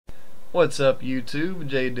What's up YouTube?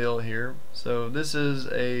 J Dill here. So this is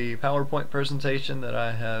a PowerPoint presentation that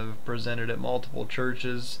I have presented at multiple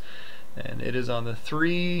churches, and it is on the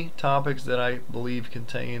 3 topics that I believe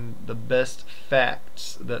contain the best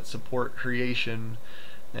facts that support creation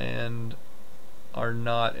and are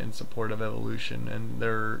not in support of evolution. And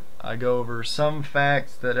I go over some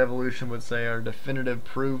facts that evolution would say are definitive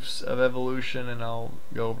proofs of evolution, and I'll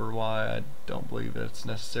go over why I don't believe that's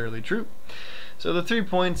necessarily true. So the 3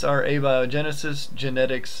 points are abiogenesis,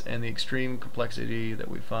 genetics, and the extreme complexity that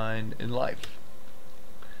we find in life.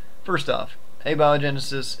 First off,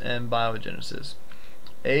 abiogenesis and biogenesis.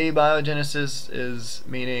 Abiogenesis is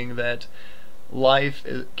meaning that life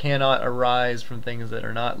cannot arise from things that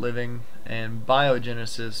are not living, and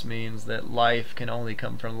biogenesis means that life can only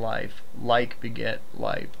come from life. Like beget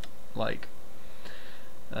like.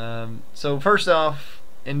 So first off,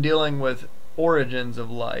 in dealing with origins of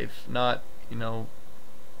life, not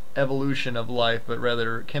evolution of life, but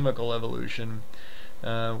rather chemical evolution,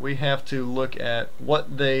 we have to look at what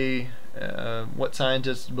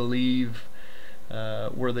scientists believe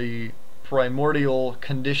were the primordial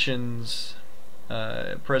conditions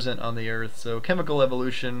present on the earth. So chemical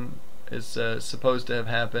evolution is supposed to have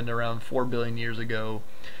happened around 4 billion years ago,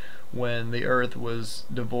 when the earth was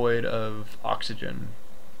devoid of oxygen.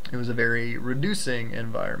 It was a very reducing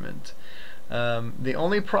environment. The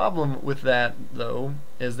only problem with that, though,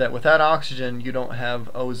 is that without oxygen you don't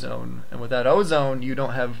have ozone, and without ozone you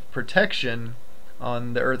don't have protection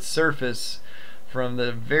on the Earth's surface from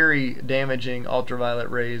the very damaging ultraviolet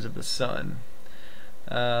rays of the sun.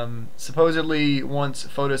 Supposedly, once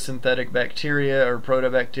photosynthetic bacteria or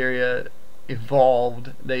protobacteria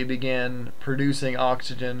evolved, they began producing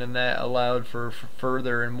oxygen, and that allowed for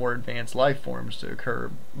further and more advanced life forms to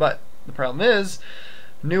occur. But the problem is,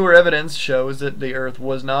 newer evidence shows that the Earth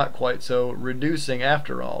was not quite so reducing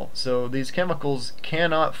after all. So these chemicals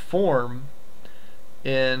cannot form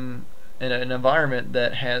in an environment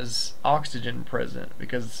that has oxygen present,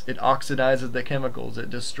 because it oxidizes the chemicals,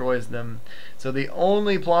 it destroys them. So the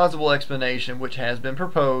only plausible explanation which has been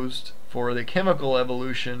proposed for the chemical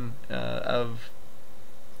evolution of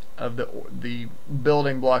the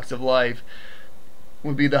building blocks of life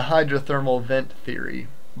would be the hydrothermal vent theory.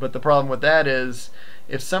 But the problem with that is,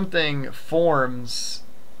 if something forms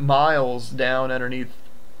miles down underneath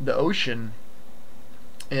the ocean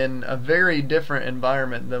in a very different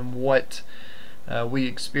environment than what we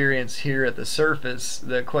experience here at the surface,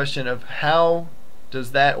 the question of how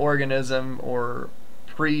does that organism, or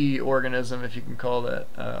pre-organism, if you can call that,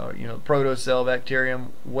 protocell,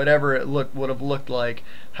 bacterium, whatever it would have looked like,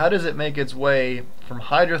 how does it make its way from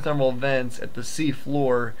hydrothermal vents at the sea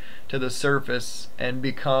floor to the surface and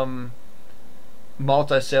become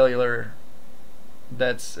multicellular?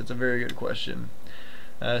 It's a very good question.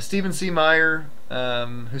 Stephen C. Meyer,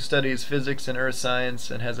 who studies physics and earth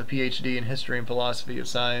science and has a PhD in history and philosophy of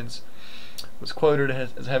science, was quoted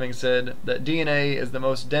as having said that DNA is the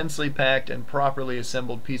most densely packed and properly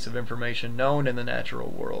assembled piece of information known in the natural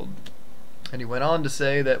world. And he went on to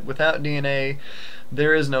say that without DNA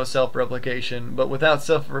there is no self-replication, but without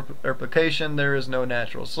self-replication there is no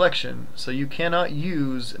natural selection. So you cannot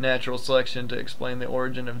use natural selection to explain the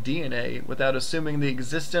origin of DNA without assuming the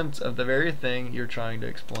existence of the very thing you're trying to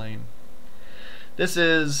explain. This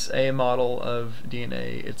is a model of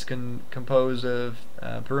DNA. It's composed of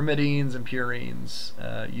pyrimidines and purines.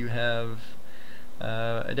 You have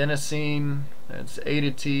adenosine, it's A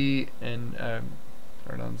to T, and A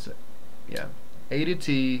to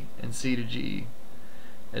T and C to G.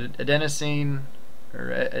 Adenosine,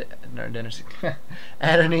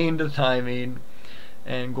 adenine to thymine,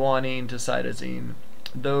 and guanine to cytosine.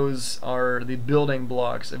 Those are the building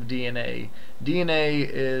blocks of DNA. DNA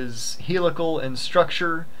is helical in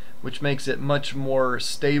structure, which makes it much more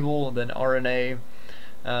stable than RNA.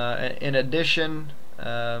 In addition,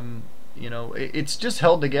 it's just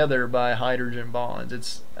held together by hydrogen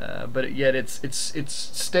bonds. But yet it's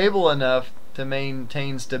stable enough to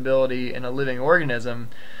maintain stability in a living organism,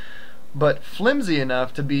 but flimsy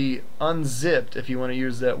enough to be unzipped, if you want to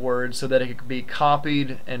use that word, so that it can be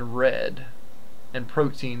copied and read, and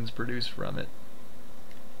proteins produced from it.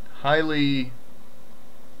 Highly,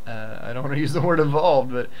 I don't want to use the word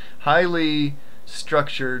evolved, but highly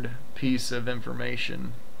structured piece of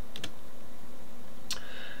information.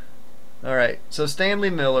 Alright, so Stanley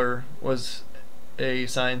Miller was a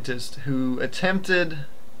scientist who attempted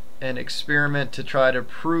an experiment to try to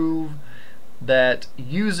prove that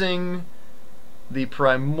using the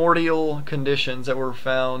primordial conditions that were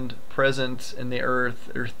found present in the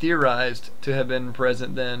earth, or theorized to have been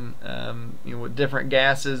present then, with different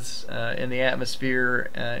gases in the atmosphere,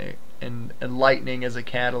 and lightning as a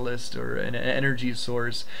catalyst or an energy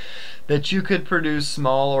source, that you could produce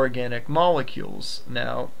small organic molecules.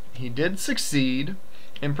 Now, he did succeed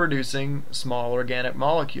in producing small organic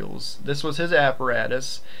molecules. This was his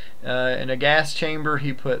apparatus. In a gas chamber,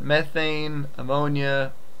 he put methane,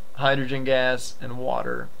 ammonia, hydrogen gas, and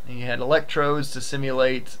water. He had electrodes to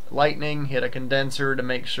simulate lightning. He had a condenser to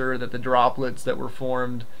make sure that the droplets that were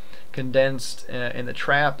formed condensed in the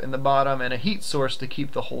trap in the bottom, and a heat source to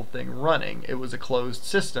keep the whole thing running. It was a closed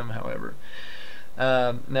system, however.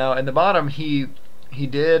 Now, in the bottom, he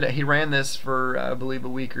ran this for, I believe, a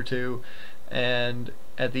week or two, and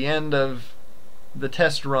at the end of the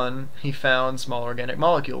test run, he found small organic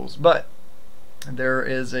molecules. But there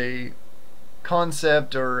is a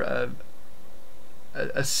concept, or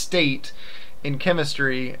a state in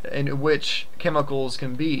chemistry in which chemicals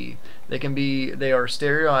can be. They are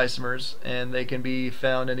stereoisomers, and they can be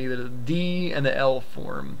found in either the D and the L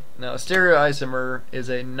form. Now, a stereoisomer is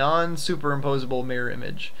a non-superimposable mirror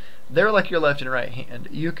image. They're like your left and right hand.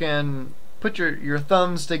 You can put your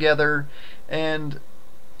thumbs together, and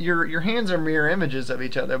your hands are mirror images of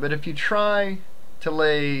each other. But if you try to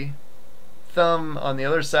lay thumb on the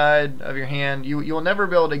other side of your hand, you will never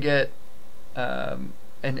be able to get an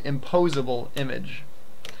imposable image.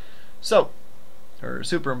 So, or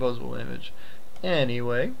superimposable image.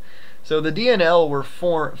 Anyway, so the D and L were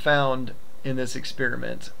found in this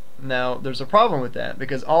experiment. Now, there's a problem with that,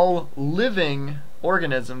 because all living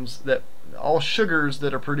organisms, all sugars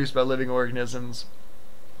that are produced by living organisms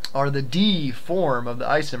are the D form of the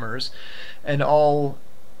isomers, and all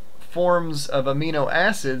forms of amino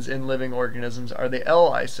acids in living organisms are the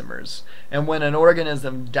L isomers. And when an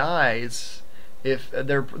organism dies, if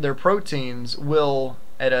their proteins will,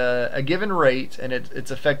 at a given rate, and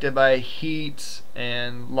it's affected by heat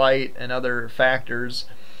and light and other factors,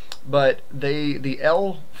 but the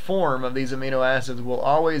L form of these amino acids will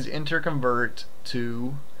always interconvert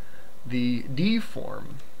to the D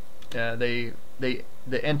form. The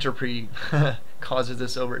entropy causes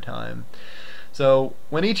this over time. So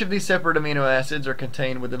when each of these separate amino acids are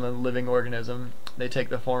contained within a living organism, they take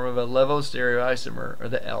the form of a levostereoisomer, or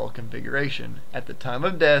the L configuration. At the time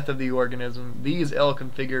of death of the organism, these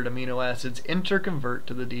L-configured amino acids interconvert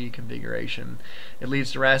to the D configuration. It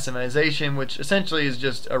leads to racemization, which essentially is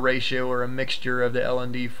just a ratio or a mixture of the L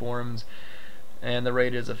and D forms, and the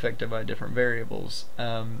rate is affected by different variables.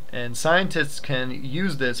 And scientists can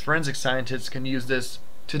use this, forensic scientists can use this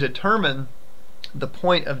to determine the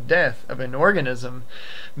point of death of an organism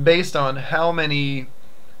based on how many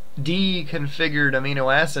D-configured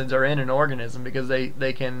amino acids are in an organism, because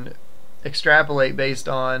they can extrapolate based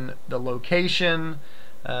on the location,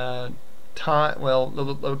 the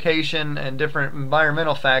location and different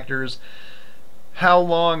environmental factors, how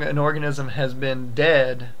long an organism has been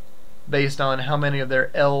dead based on how many of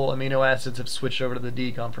their L amino acids have switched over to the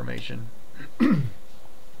D conformation.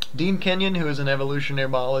 Dean Kenyon, who is an evolutionary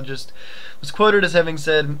biologist, was quoted as having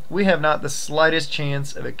said, "We have not the slightest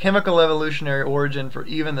chance of a chemical evolutionary origin for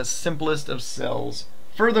even the simplest of cells.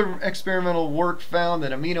 Further experimental work found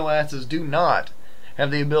that amino acids do not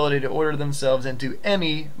have the ability to order themselves into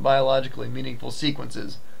any biologically meaningful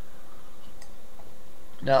sequences."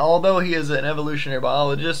 Now, although he is an evolutionary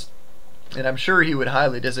biologist, and I'm sure he would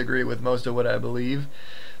highly disagree with most of what I believe,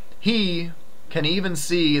 he can even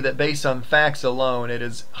see that based on facts alone, it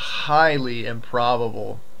is highly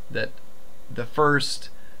improbable that the first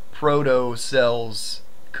proto-cells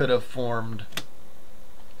could have formed.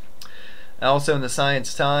 Also, in the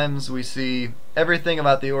Science Times, we see everything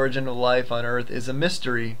about the origin of life on Earth is a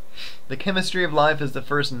mystery. The chemistry of life is the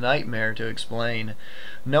first nightmare to explain.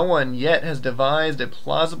 No one yet has devised a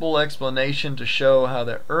plausible explanation to show how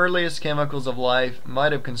the earliest chemicals of life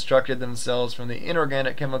might have constructed themselves from the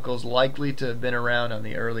inorganic chemicals likely to have been around on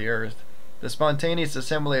the early Earth. The spontaneous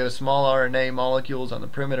assembly of small RNA molecules on the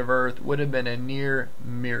primitive Earth would have been a near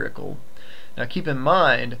miracle. Now keep in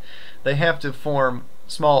mind, they have to form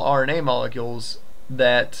small RNA molecules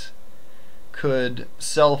that could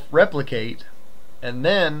self-replicate, and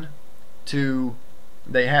then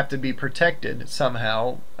they have to be protected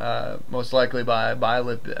somehow, most likely by a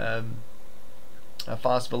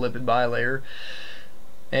phospholipid bilayer,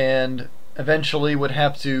 and eventually would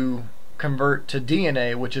have to convert to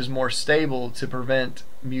DNA, which is more stable to prevent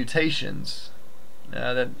mutations.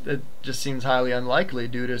 That just seems highly unlikely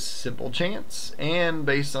due to simple chance and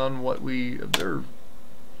based on what we observe.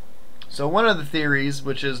 So one of the theories,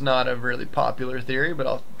 which is not a really popular theory, but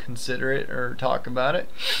I'll consider it or talk about it,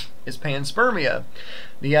 is panspermia.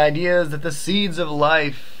 The idea is that the seeds of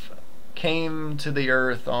life came to the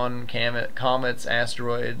Earth on comets,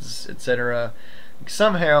 asteroids, etc.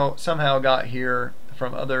 Somehow got here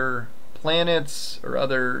from other planets or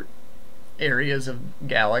other areas of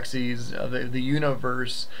galaxies of the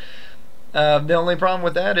universe. The only problem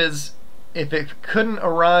with that is, if it couldn't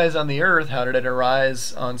arise on the Earth, how did it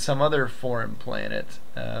arise on some other foreign planet?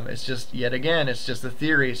 It's just, yet again, it's just a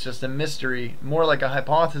theory, it's just a mystery, more like a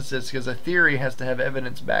hypothesis, because a theory has to have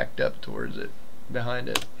evidence backed up towards it, behind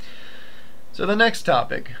it. So the next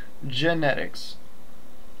topic, genetics.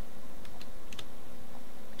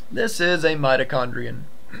 This is a mitochondrion.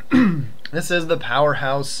 This is the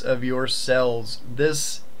powerhouse of your cells.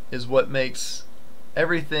 This is what makes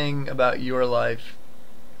everything about your life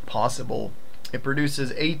possible. It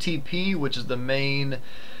produces ATP, which is the main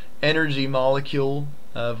energy molecule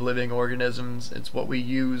of living organisms. It's what we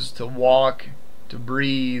use to walk, to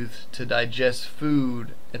breathe, to digest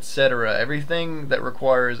food, etc. Everything that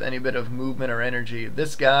requires any bit of movement or energy,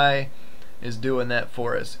 this guy is doing that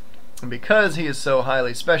for us. And because he is so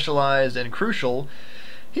highly specialized and crucial,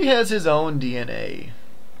 he has his own DNA.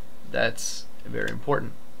 That's very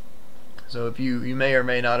important. So if you may or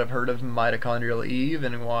may not have heard of mitochondrial Eve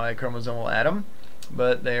and Y chromosomal atom,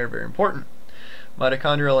 but they are very important.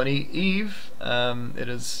 Mitochondrial Eve,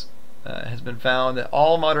 has been found that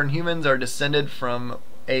all modern humans are descended from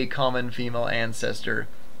a common female ancestor.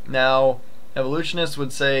 Now, evolutionists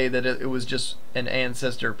would say that it was just an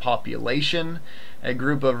ancestor population, a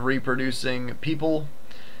group of reproducing people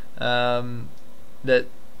that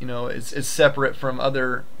is separate from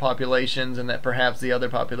other populations, and that perhaps the other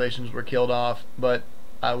populations were killed off. But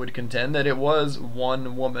I would contend that it was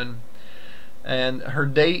one woman, and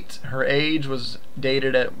her age was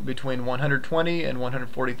dated at between 120 and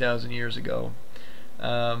 140,000 years ago.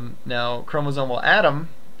 Now, chromosomal Adam,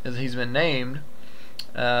 as he's been named,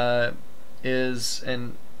 and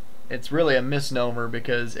it's really a misnomer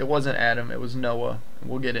because it wasn't Adam, it was Noah.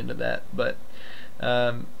 We'll get into that, but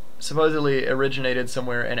supposedly originated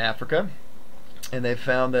somewhere in Africa, and they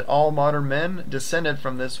found that all modern men descended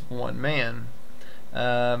from this one man,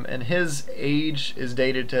 and his age is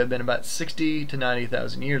dated to have been about 60 to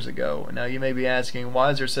 90,000 years ago. Now you may be asking,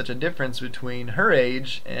 why is there such a difference between her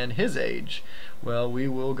age and his age? Well, we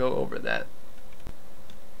will go over that.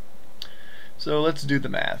 So let's do the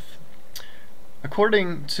math.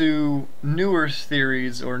 According to newer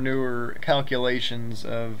theories or newer calculations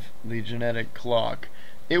of the genetic clock,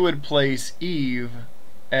 it would place Eve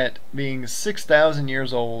at being 6,000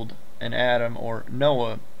 years old and Adam or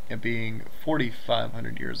Noah at being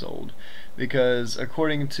 4,500 years old, because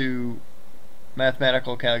according to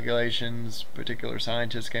mathematical calculations particular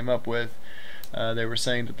scientists came up with, they were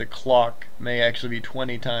saying that the clock may actually be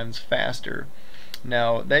 20 times faster.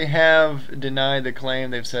 Now, they have denied the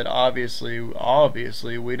claim. They've said, obviously,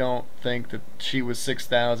 we don't think that she was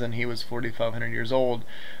 6,000, he was 4,500 years old.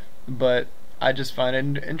 But I just find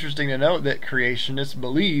it interesting to note that creationists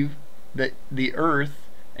believe that the earth,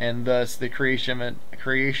 and thus the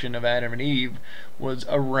creation of Adam and Eve, was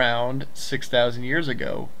around 6,000 years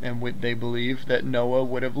ago, and they believe that Noah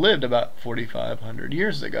would have lived about 4,500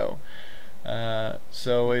 years ago.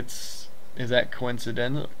 So is that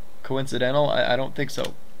coincidental? I don't think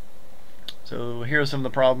so. So here are some of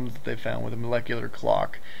the problems that they found with a molecular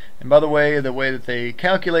clock. And by the way that they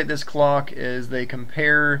calculate this clock is they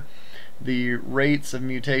compare the rates of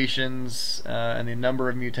mutations and the number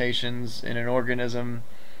of mutations in an organism,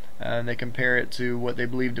 and they compare it to what they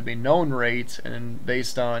believe to be known rates, and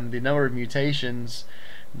based on the number of mutations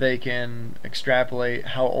they can extrapolate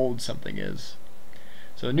how old something is.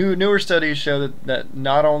 So newer studies show that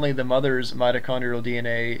not only the mother's mitochondrial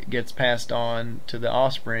DNA gets passed on to the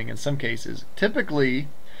offspring in some cases. Typically,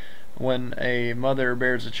 when a mother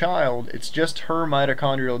bears a child, it's just her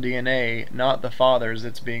mitochondrial DNA, not the father's,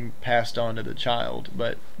 that's being passed on to the child.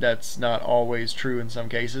 But that's not always true in some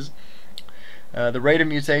cases. The rate of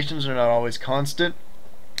mutations are not always constant.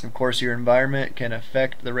 Of course, your environment can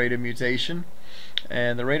affect the rate of mutation,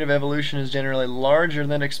 and the rate of evolution is generally larger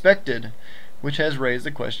than expected, which has raised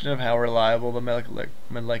the question of how reliable the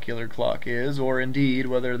molecular clock is, or indeed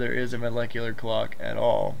whether there is a molecular clock at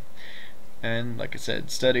all. And like I said,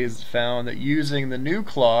 studies found that using the new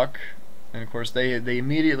clock, and of course they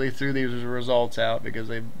immediately threw these results out because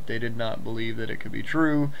they did not believe that it could be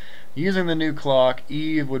true. Using the new clock,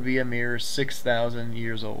 Eve would be a mere 6,000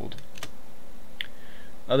 years old.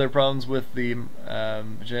 Other problems with the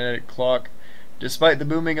genetic clock Despite the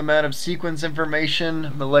booming amount of sequence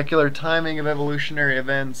information, molecular timing of evolutionary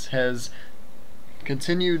events has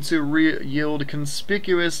continued to yield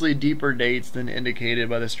conspicuously deeper dates than indicated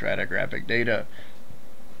by the stratigraphic data.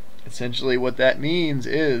 Essentially what that means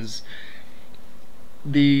is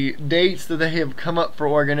the dates that they have come up for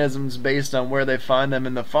organisms based on where they find them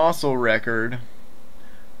in the fossil record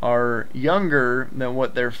are younger than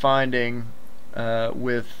what they're finding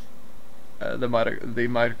with the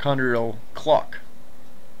mitochondrial clock.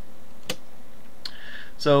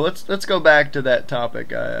 So let's go back to that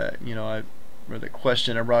topic. Or the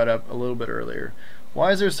question I brought up a little bit earlier.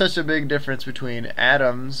 Why is there such a big difference between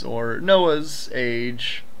Adam's or Noah's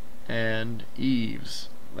age and Eve's?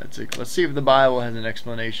 Let's see if the Bible has an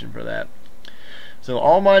explanation for that. So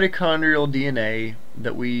all mitochondrial DNA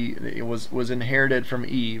that was inherited from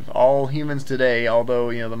Eve. All humans today, although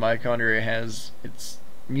the mitochondria it's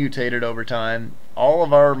mutated over time, all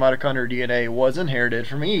of our mitochondrial DNA was inherited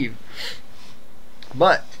from Eve.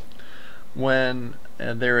 But when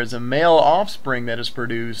there is a male offspring that is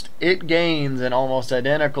produced, it gains an almost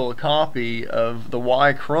identical copy of the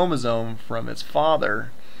Y chromosome from its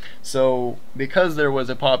father. So because there was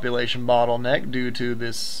a population bottleneck due to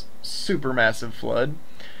this supermassive flood,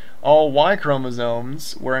 all Y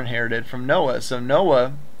chromosomes were inherited from Noah. So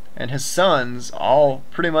Noah and his sons all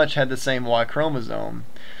pretty much had the same Y chromosome.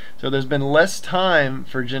 So there's been less time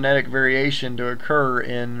for genetic variation to occur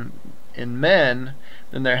in men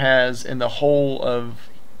than there has in the whole of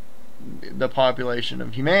the population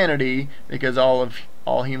of humanity, because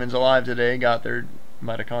all humans alive today got their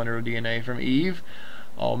mitochondrial DNA from Eve.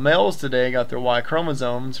 All males today got their Y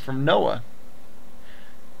chromosomes from Noah.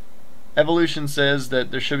 Evolution says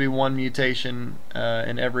that there should be one mutation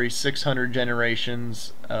in every 600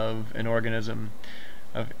 generations of an organism,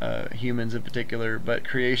 of humans in particular, but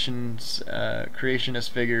creationist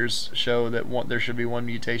figures show that there should be one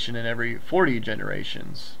mutation in every 40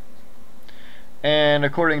 generations. And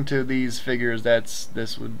according to these figures,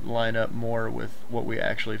 this would line up more with what we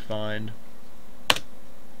actually find.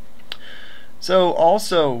 So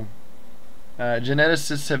also,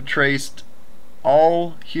 geneticists have traced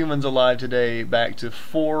all humans alive today back to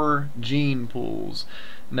 4 gene pools.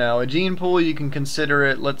 Now, a gene pool, you can consider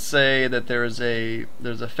it, let's say that there's a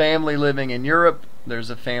family living in Europe, there's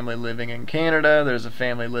a family living in Canada, there's a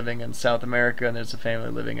family living in South America, and there's a family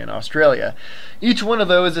living in Australia. Each one of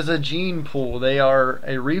those is a gene pool. They are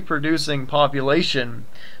a reproducing population,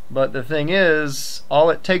 but the thing is, all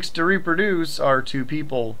it takes to reproduce are 2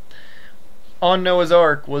 people. On Noah's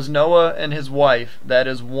Ark was Noah and his wife. That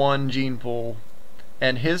is one gene pool.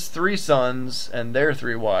 And his 3 sons and their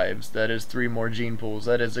 3 wives. That is 3 more gene pools.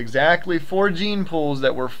 That is exactly 4 gene pools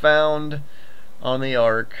that were found on the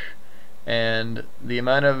Ark. And the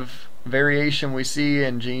amount of variation we see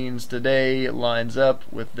in genes today lines up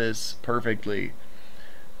with this perfectly.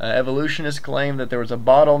 Evolutionists claim that there was a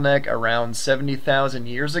bottleneck around 70,000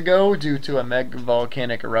 years ago due to a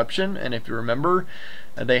megavolcanic eruption. And if you remember,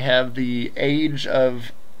 they have the age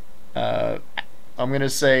of I'm going to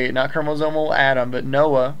say not chromosomal Adam, but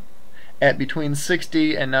Noah, at between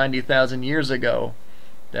 60 and 90,000 years ago.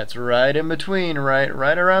 That's right in between, right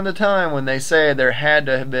around the time when they say there had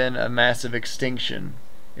to have been a massive extinction.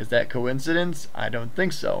 Is that coincidence? I don't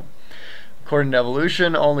think so. According to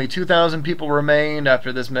evolution, only 2,000 people remained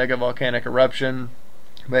after this megavolcanic eruption.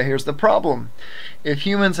 But here's the problem. If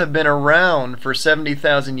humans have been around for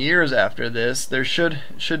 70,000 years after this, there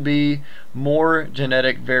should be more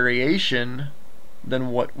genetic variation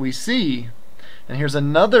than what we see. And here's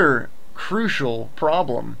another crucial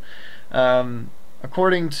problem.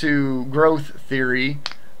 According to growth theory,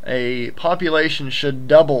 a population should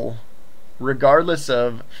double regardless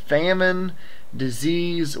of famine,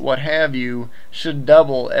 disease, what have you, should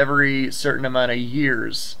double every certain amount of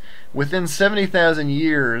years. Within 70,000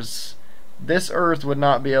 years, this earth would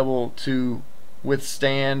not be able to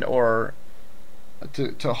withstand or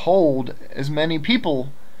to hold as many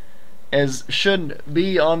people as should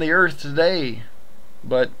be on the earth today.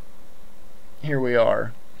 But here we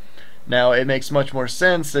are. Now, it makes much more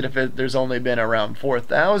sense that if there's only been around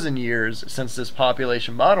 4,000 years since this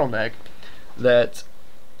population bottleneck, that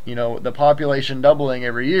the population doubling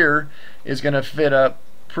every year is going to fit up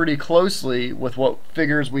pretty closely with what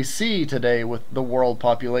figures we see today with the world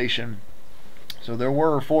population. So there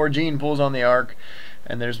were 4 gene pools on the Ark,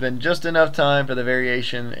 and there's been just enough time for the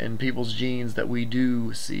variation in people's genes that we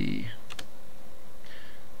do see.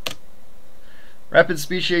 Rapid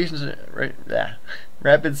speciation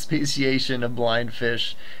of blind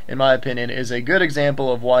fish, in my opinion, is a good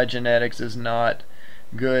example of why genetics is not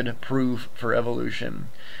good proof for evolution.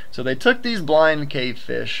 So they took these blind cave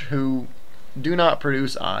fish who do not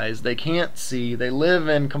produce eyes. They can't see. They live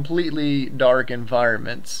in completely dark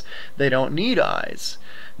environments. They don't need eyes.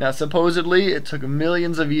 Now, supposedly, it took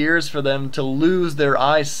millions of years for them to lose their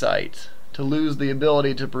eyesight, to lose the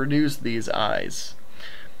ability to produce these eyes.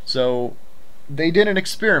 So, they did an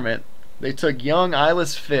experiment. They took young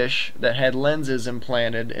eyeless fish that had lenses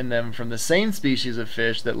implanted in them from the same species of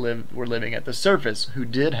fish that were living at the surface, who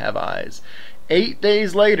did have eyes. 8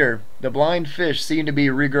 days later, the blind fish seemed to be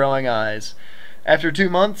regrowing eyes. After 2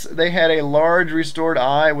 months, they had a large restored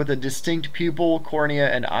eye with a distinct pupil, cornea,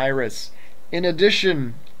 and iris. In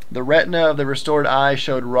addition, the retina of the restored eye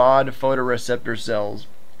showed rod photoreceptor cells.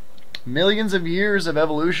 Millions of years of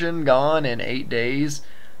evolution gone in 8 days?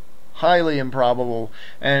 Highly improbable.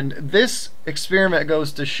 And this experiment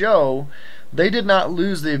goes to show they did not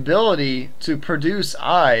lose the ability to produce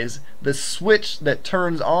eyes. The switch that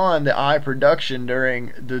turns on the eye production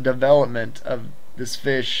during the development of this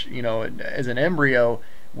fish, as an embryo,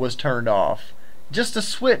 was turned off. Just a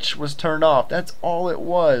switch was turned off. That's all it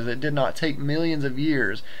was. It did not take millions of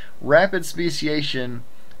years. Rapid speciation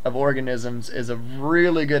of organisms is a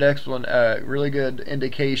really good really good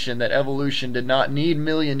indication that evolution did not need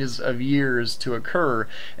millions of years to occur.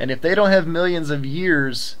 And if they don't have millions of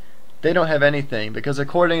years, they don't have anything, because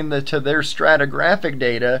according to their stratigraphic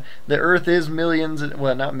data, the Earth is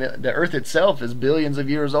the Earth itself is billions of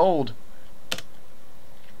years old.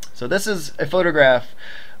 So this is a photograph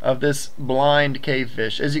of this blind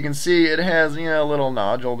cavefish. As you can see, it has a little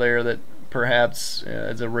nodule there that perhaps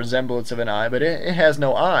is a resemblance of an eye, but it has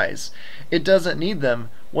no eyes. It doesn't need them.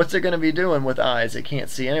 What's it going to be doing with eyes? It can't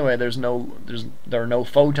see anyway. There are no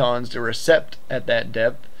photons to recept at that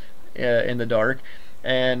depth in the dark.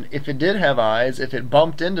 And if it did have eyes, if it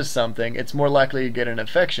bumped into something, it's more likely to get an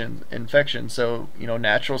infection. So,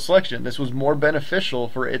 natural selection. This was more beneficial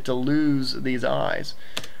for it to lose these eyes.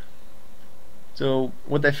 So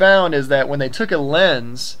what they found is that when they took a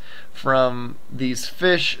lens from these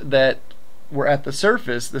fish that were at the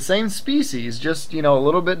surface, the same species, just a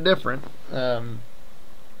little bit different,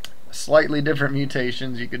 slightly different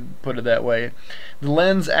mutations, you could put it that way, the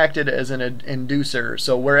lens acted as an inducer.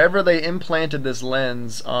 So wherever they implanted this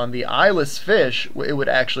lens on the eyeless fish, it would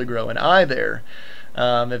actually grow an eye there.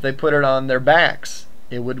 If they put it on their backs,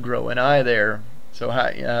 it would grow an eye there. So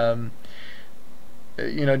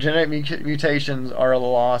genetic mutations are a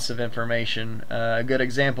loss of information. A good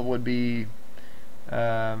example would be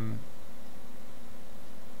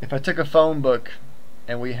if I took a phone book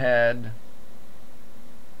and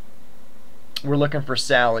we're looking for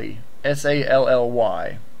Sally,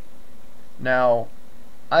 S-A-L-L-Y. Now,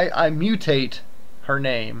 I mutate her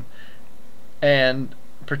name and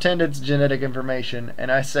pretend it's genetic information,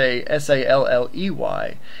 and I say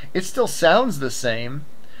S-A-L-L-E-Y. It still sounds the same,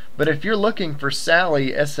 but if you're looking for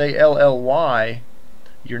Sally, S-A-L-L-Y,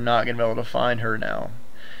 you're not going to be able to find her now.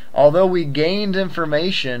 Although we gained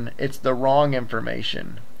information, it's the wrong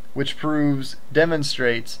information, which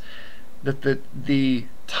demonstrates that the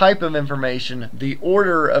type of information, the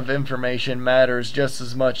order of information matters just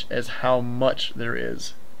as much as how much there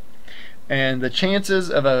is. And the chances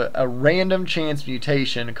of a random chance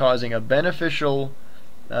mutation causing a beneficial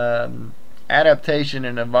adaptation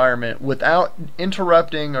in an environment without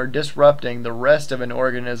interrupting or disrupting the rest of an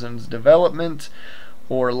organism's development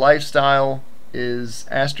or lifestyle is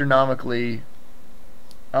astronomically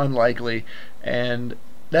unlikely, and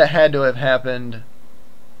that had to have happened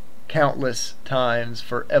countless times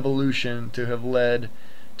for evolution to have led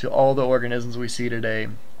to all the organisms we see today.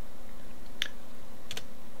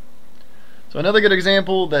 So another good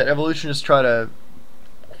example that evolutionists try to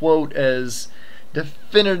quote as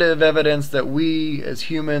definitive evidence that we as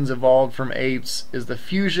humans evolved from apes is the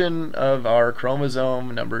fusion of our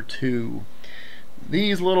chromosome number 2.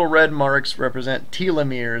 These little red marks represent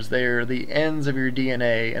telomeres. They are the ends of your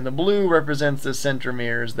DNA, and the blue represents the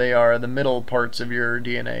centromeres. They are the middle parts of your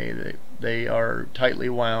DNA. They are tightly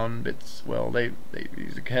wound. It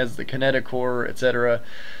has the kinetochore, etc.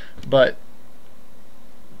 But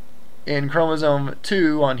in chromosome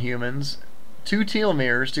 2 on humans, two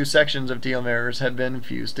sections of telomeres had been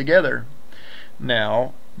fused together.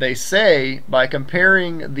 Now, they say by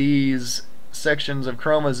comparing these sections of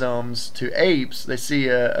chromosomes to apes, they see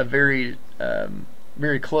a very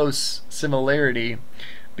close similarity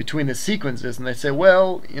between the sequences, and they say,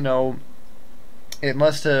 well, it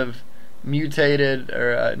must have mutated,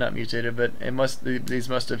 or not mutated, but these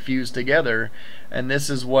must have fused together, and this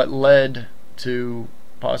is what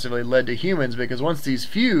possibly led to humans, because once these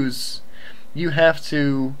fuse, you have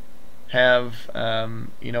to have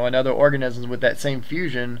another organism with that same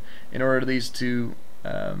fusion in order for these to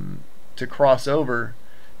cross over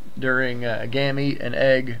during a gamete and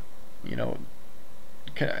egg, you know,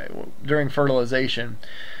 during fertilization.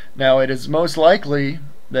 Now, it is most likely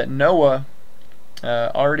that Noah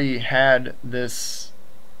already had this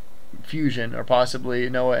fusion, or possibly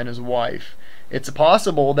Noah and his wife. It's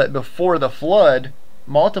possible that before the flood,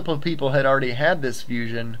 multiple people had already had this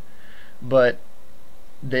fusion, but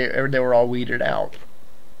they were all weeded out.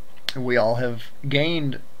 We all have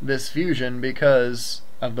gained this fusion because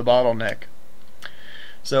of the bottleneck.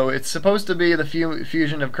 So it's supposed to be the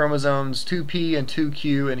fusion of chromosomes 2p and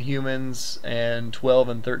 2q in humans and 12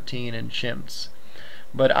 and 13 in chimps.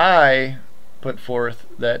 But I put forth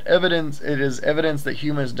that it is evidence that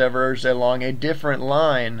humans diverged along a different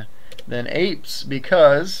line than apes,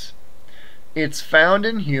 because it's found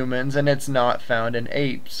in humans and it's not found in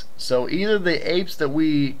apes. So either the apes that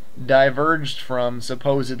we diverged from,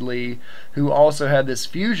 supposedly, who also had this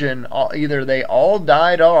fusion, either they all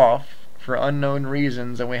died off for unknown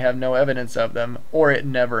reasons and we have no evidence of them, or it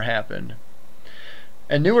never happened.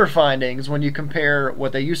 And newer findings, when you compare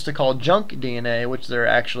what they used to call junk DNA, which they're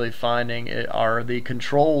actually finding are the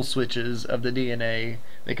control switches of the DNA.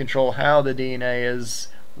 They control how the DNA is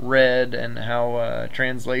read and how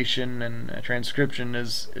translation and transcription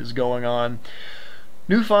is going on.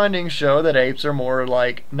 New findings show that apes are more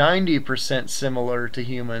like 90% similar to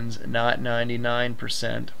humans, not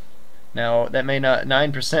 99%. Now, that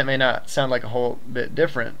 9% may not sound like a whole bit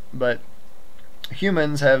different, but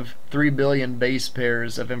humans have 3 billion base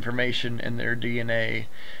pairs of information in their DNA.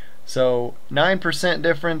 So 9%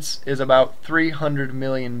 difference is about 300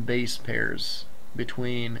 million base pairs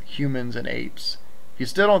between humans and apes. If you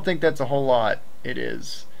still don't think that's a whole lot, it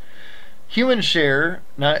is. Humans share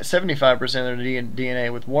 75% of their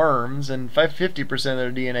DNA with worms and 50% of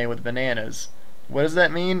their DNA with bananas. What does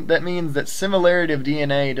that mean? That means that similarity of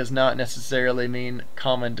DNA does not necessarily mean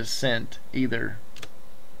common descent either.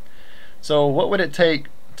 So what would it take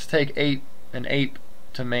to take an ape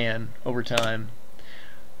to man over time?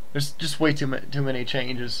 There's just way too many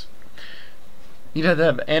changes. You'd have to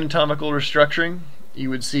have anatomical restructuring. You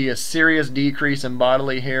would see a serious decrease in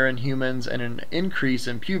bodily hair in humans and an increase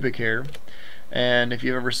in pubic hair. And if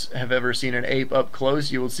you have ever seen an ape up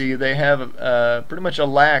close, you will see they have pretty much a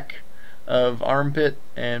lack of armpit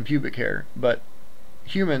and pubic hair. But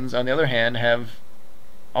humans, on the other hand, have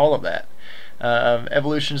all of that.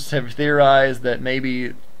 Evolutionists have theorized that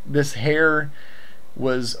maybe this hair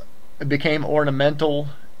became ornamental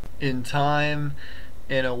in time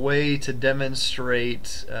in a way to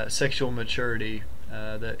demonstrate sexual maturity.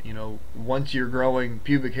 That, you know, once you're growing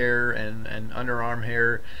pubic hair and underarm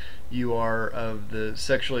hair, you are of the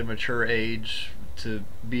sexually mature age to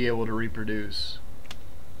be able to reproduce.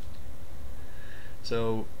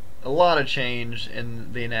 So a lot of change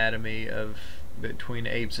in the anatomy between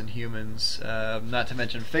apes and humans, not to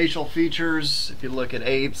mention facial features. If you look at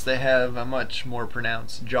apes, they have a much more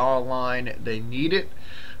pronounced jawline. They need it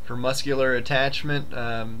for muscular attachment.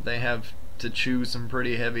 They have to chew some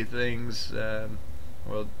pretty heavy things.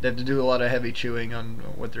 Well, they have to do a lot of heavy chewing on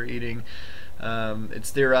what they're eating.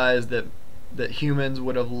 It's theorized that humans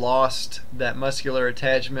would have lost that muscular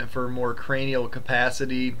attachment for more cranial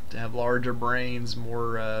capacity, to have larger brains,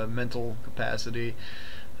 more mental capacity.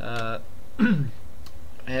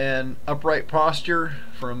 And upright posture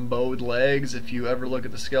from bowed legs. If you ever look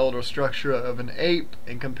at the skeletal structure of an ape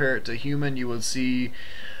and compare it to human, you will see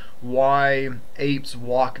why apes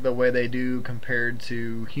walk the way they do compared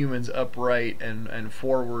to humans' upright and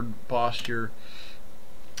forward posture.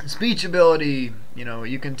 Speech ability, you know,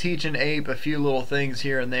 you can teach an ape a few little things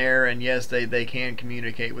here and there, and yes, they can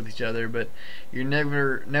communicate with each other, but you're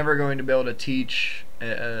never going to be able to teach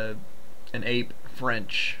an ape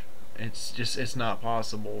French. It's not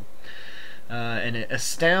possible. An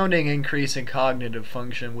astounding increase in cognitive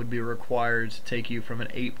function would be required to take you from an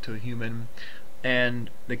ape to a human. And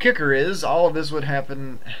the kicker is, all of this would have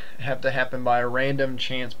to happen by random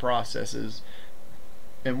chance processes.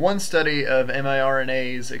 And one study of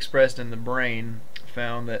miRNAs expressed in the brain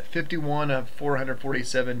found that 51 of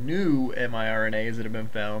 447 new miRNAs that have been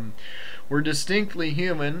found were distinctly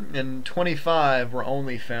human, and 25 were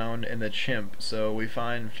only found in the chimp. So we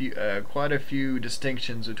find quite a few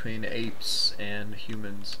distinctions between apes and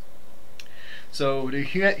humans. So do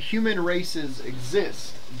human races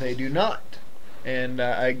exist? They do not. And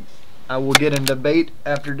I will get in debate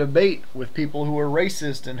after debate with people who are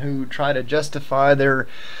racist and who try to justify their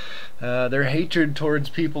hatred towards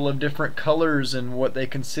people of different colors and what they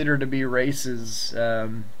consider to be races.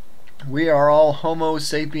 We are all Homo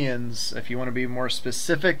sapiens. If you want to be more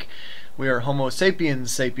specific, we are Homo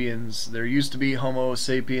sapiens sapiens. There used to be Homo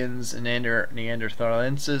sapiens and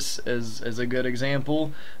Neanderthalensis as a good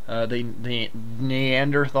example. The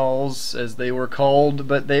Neanderthals, as they were called,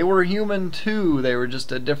 but they were human too. They were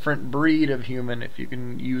just a different breed of human, if you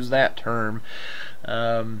can use that term.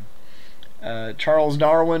 Charles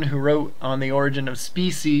Darwin, who wrote On the Origin of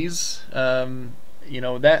Species,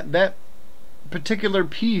 that particular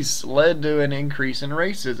piece led to an increase in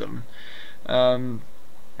racism.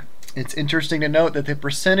 It's interesting to note that the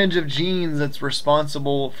percentage of genes that's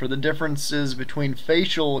responsible for the differences between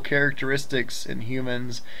facial characteristics in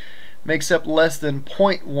humans makes up less than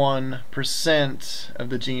 0.1% of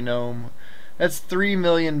the genome. That's 3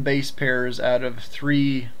 million base pairs out of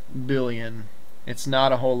 3 billion. It's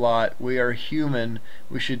not a whole lot. We are human.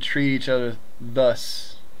 We should treat each other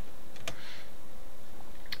thus.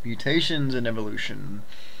 Mutations in evolution.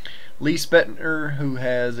 Lee Spetner, who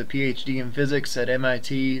has a PhD in physics at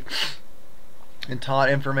MIT and taught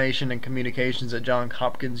information and communications at Johns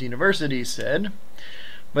Hopkins University, said,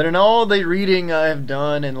 "But in all the reading I have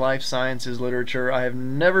done in life sciences literature, I have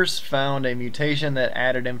never found a mutation that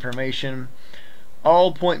added information.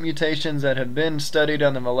 All point mutations that have been studied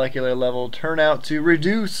on the molecular level turn out to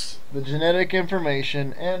reduce the genetic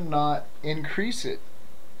information and not increase it.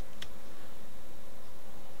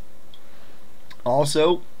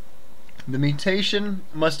 Also, the mutation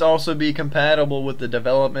must also be compatible with the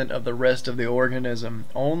development of the rest of the organism.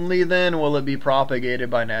 Only then will it be propagated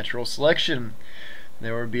by natural selection.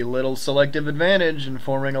 There would be little selective advantage in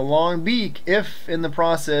forming a long beak if, in the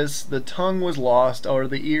process, the tongue was lost or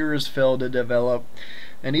the ears failed to develop,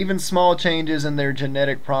 and even small changes in their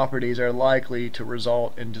genetic properties are likely to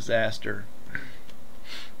result in disaster."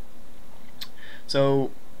 So,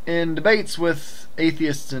 in debates with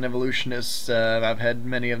atheists and evolutionists, I've had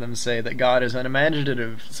many of them say that God is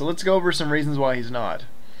unimaginative. So let's go over some reasons why he's not.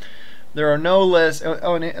 There are no less...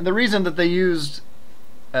 and the reason that they used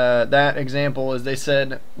that example is they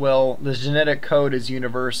said, well, the genetic code is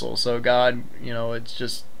universal, so God, it's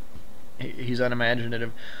just, he's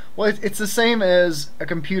unimaginative. Well, it's the same as a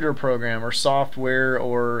computer program or software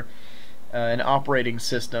or an operating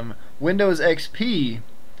system. Windows XP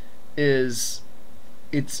is...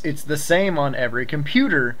 It's the same on every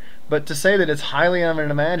computer, but to say that it's highly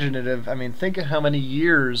unimaginative, I mean, think of how many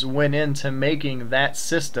years went into making that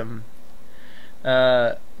system.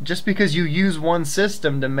 Just because you use one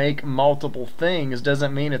system to make multiple things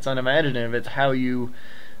doesn't mean it's unimaginative. It's how you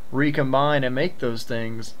recombine and make those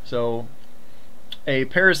things. So a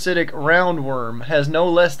parasitic roundworm has no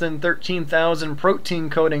less than 13,000 protein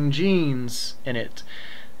coding genes in it.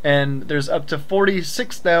 And there's up to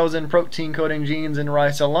 46,000 protein coding genes in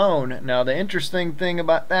rice alone. Now the interesting thing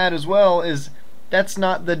about that as well is that's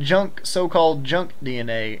not the so-called junk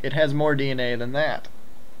DNA. It has more DNA than that.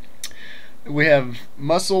 We have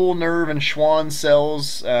muscle, nerve, and Schwann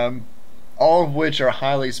cells, all of which are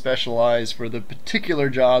highly specialized for the particular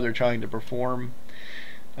job they're trying to perform.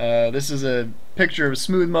 This is a picture of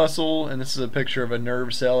smooth muscle, and this is a picture of a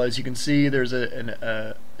nerve cell. As you can see, there's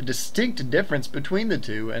a distinct difference between the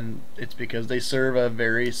two, and it's because they serve a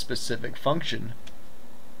very specific function.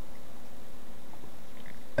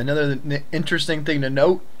 Another interesting thing to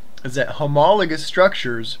note is that homologous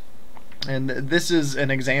structures, and this is an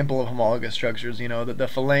example of homologous structures, that the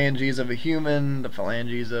phalanges of a human, the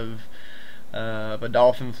phalanges of a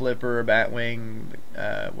dolphin flipper, a batwing,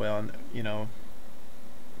 I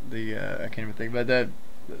can't even think, but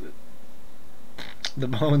the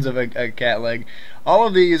bones of a cat leg, all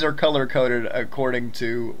of these are color coded according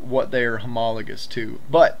to what they are homologous to.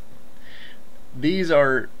 But these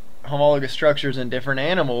are homologous structures in different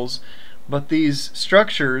animals, but these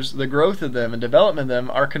structures, the growth of them and development of them,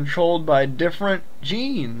 are controlled by different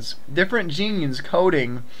genes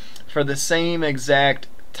coding for the same exact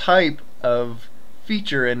type of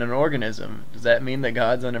feature in an organism. Does that mean that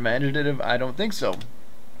God's unimaginative? I don't think so.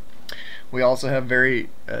 We also have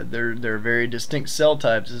they're very distinct cell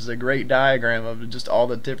types. This is a great diagram of just all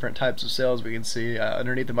the different types of cells we can see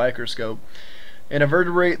underneath the microscope. In a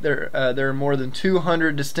vertebrate, there are more than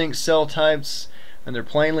 200 distinct cell types, and they're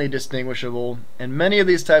plainly distinguishable. And many of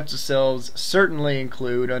these types of cells certainly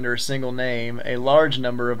include, under a single name, a large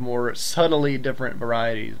number of more subtly different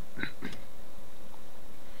varieties.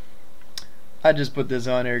 I just put this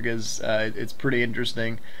on here because it's pretty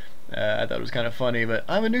interesting. I thought it was kind of funny, but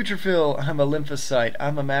I'm a neutrophil, I'm a lymphocyte,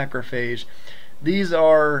 I'm a macrophage. These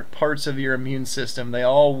are parts of your immune system. They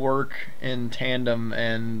all work in tandem,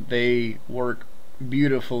 and they work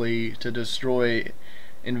beautifully to destroy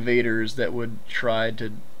invaders that would try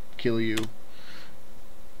to kill you.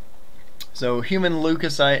 So human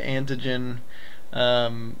leukocyte antigen,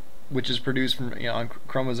 which is produced from on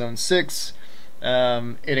chromosome 6, it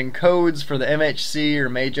encodes for the MHC or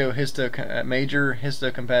major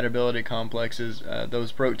histocompatibility complexes,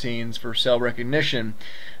 those proteins for cell recognition.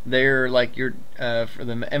 They're like your for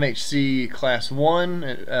the MHC class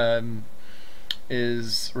 1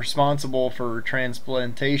 is responsible for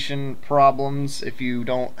transplantation problems. If you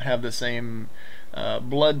don't have the same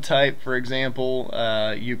blood type, for example,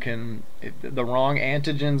 the wrong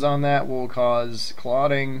antigens on that will cause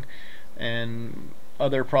clotting and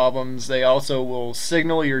other problems. They also will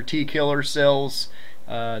signal your T killer cells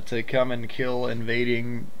to come and kill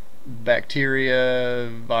invading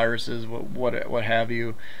bacteria, viruses, what have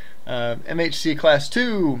you. MHC class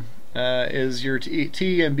 2 is your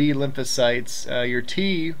T and B lymphocytes. Your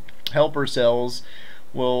T helper cells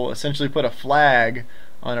will essentially put a flag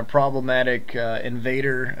on a problematic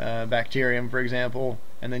invader bacterium, for example,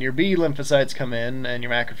 and then your B lymphocytes come in and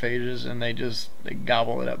your macrophages, and they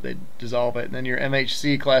gobble it up, they dissolve it. And then your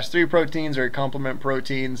MHC class 3 proteins or complement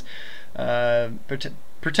proteins,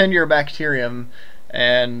 pretend you're a bacterium,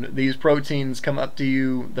 and these proteins come up to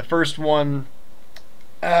you. The first one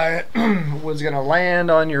was going to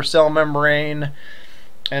land on your cell membrane,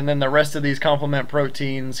 and then the rest of these complement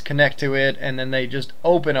proteins connect to it, and then they just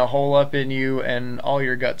open a hole up in you and all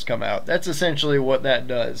your guts come out. That's essentially what that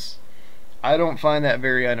does. I don't find that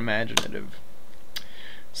very unimaginative.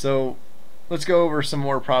 So let's go over some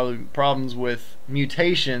more problems with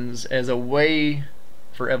mutations as a way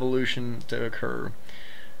for evolution to occur.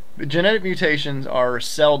 Genetic mutations are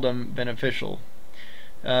seldom beneficial.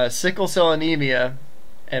 Sickle cell anemia,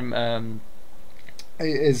 and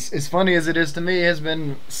as funny as it is to me, has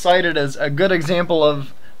been cited as a good example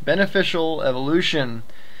of beneficial evolution.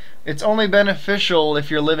 It's only beneficial if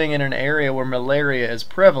you're living in an area where malaria is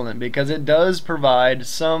prevalent, because it does provide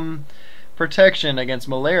some protection against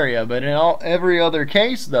malaria. But in every other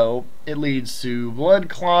case, though, it leads to blood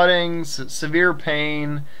clotting, severe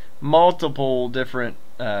pain, multiple different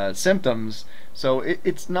symptoms. So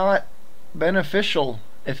it's not beneficial.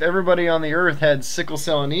 If everybody on the earth had sickle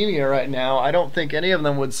cell anemia right now, I don't think any of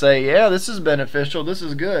them would say, yeah, this is beneficial, this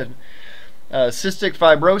is good. Cystic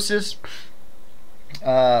fibrosis,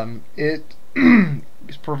 it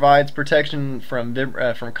provides protection from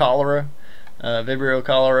cholera, Vibrio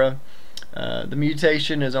cholera. The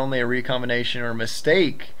mutation is only a recombination or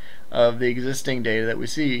mistake of the existing data that we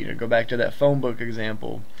see. Go back to that phone book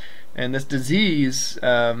example. And this disease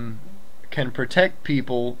can protect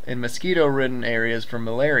people in mosquito-ridden areas from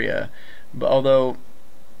malaria. But although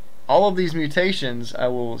all of these mutations, I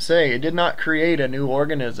will say, it did not create a new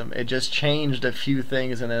organism. It just changed a few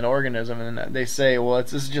things in an organism, and they say, well,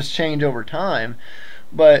 this is just change over time.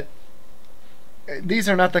 But these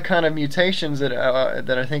are not the kind of mutations that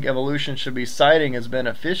I think evolution should be citing as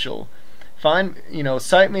beneficial.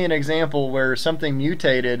 Cite me an example where something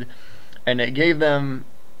mutated and it gave them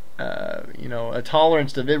a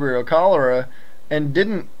tolerance to Vibrio cholera and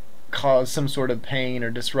didn't cause some sort of pain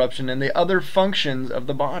or disruption in the other functions of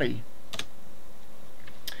the body.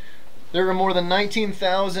 There are more than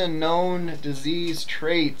 19,000 known disease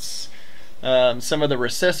traits. Some of the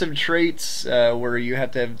recessive traits, where you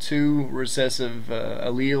have to have 2 recessive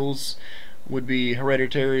alleles, would be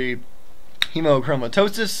hereditary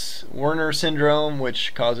hemochromatosis, Werner syndrome,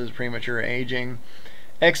 which causes premature aging,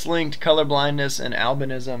 X-linked colorblindness, and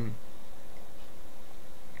albinism.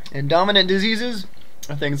 And dominant diseases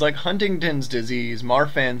are things like Huntington's disease,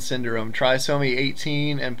 Marfan syndrome, trisomy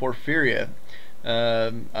 18, and porphyria.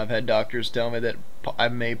 I've had doctors tell me that I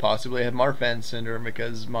may possibly have Marfan syndrome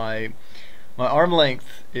because my arm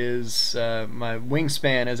length is, my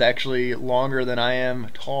wingspan is actually longer than I am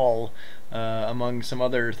tall, among some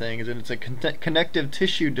other things, and it's a connective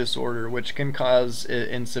tissue disorder, which can cause,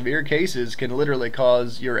 in severe cases, can literally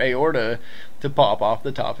cause your aorta to pop off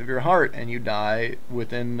the top of your heart, and you die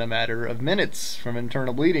within a matter of minutes from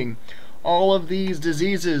internal bleeding. All of these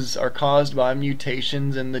diseases are caused by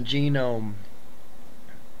mutations in the genome.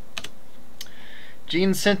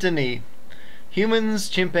 Gene synteny. Humans,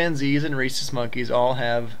 chimpanzees, and rhesus monkeys all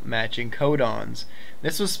have matching codons.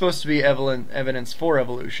 This was supposed to be evidence for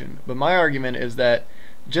evolution, but my argument is that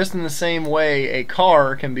just in the same way a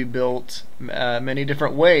car can be built many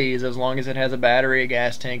different ways as long as it has a battery, a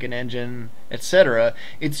gas tank, an engine, etc.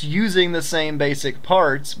 It's using the same basic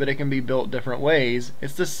parts, but it can be built different ways.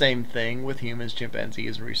 It's the same thing with humans,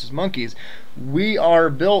 chimpanzees, and rhesus monkeys. We are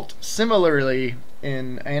built similarly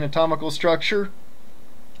in anatomical structure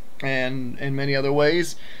and in many other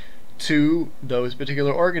ways to those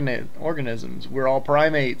particular organisms. We're all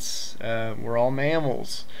primates, we're all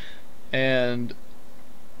mammals, and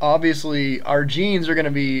obviously our genes are going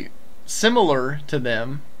to be similar to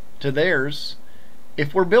theirs,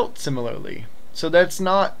 if we're built similarly. So that's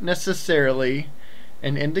not necessarily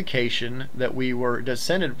an indication that we were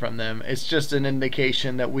descended from them. It's just an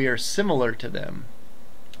indication that we are similar to them.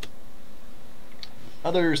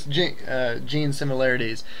 Other gene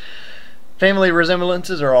similarities. Family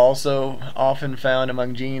resemblances are also often found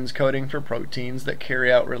among genes coding for proteins that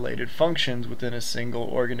carry out related functions within a single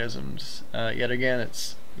organism. Yet again,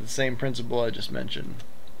 it's the same principle I just mentioned.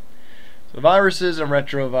 So viruses and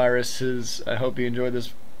retroviruses. I hope you enjoyed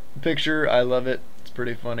this picture. I love it. It's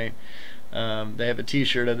pretty funny. They have a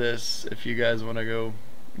t-shirt of this if you guys want to go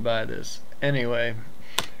buy this. Anyway,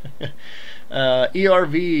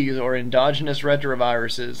 ERVs, or endogenous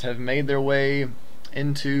retroviruses, have made their way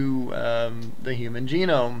into the human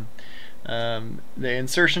genome. The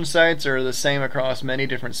insertion sites are the same across many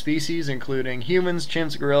different species, including humans,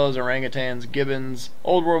 chimps, gorillas, orangutans, gibbons,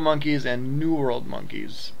 old world monkeys, and new world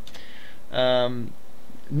monkeys.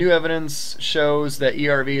 New evidence shows that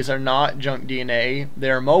ERVs are not junk DNA. They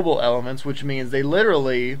are mobile elements, which means they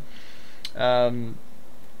literally,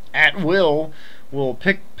 at will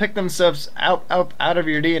pick themselves out of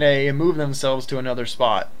your DNA and move themselves to another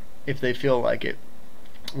spot if they feel like it.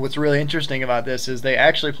 What's really interesting about this is they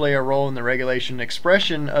actually play a role in the regulation and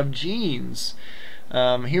expression of genes.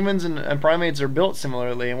 Humans and primates are built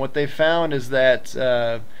similarly, and what they found is that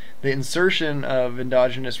the insertion of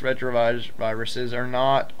endogenous retroviruses are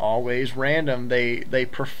not always random. They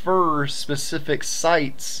prefer specific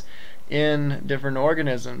sites in different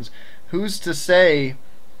organisms. Who's to say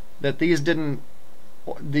that these didn't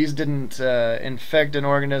infect an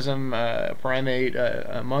organism, a primate,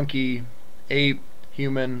 a monkey, ape,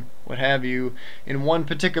 human, what have you, in one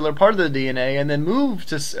particular part of the DNA, and then move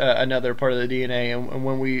to another part of the DNA, and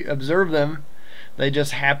when we observe them, they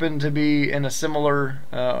just happen to be in a similar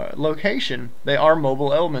location. They are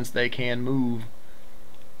mobile elements. They can move.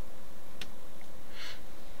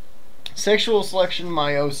 Sexual selection,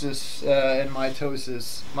 meiosis, and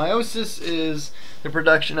mitosis. Meiosis is the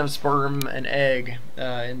production of sperm and egg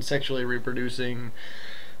in sexually reproducing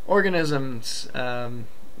organisms.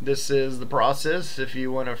 This is the process. If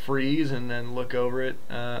you want to freeze and then look over it,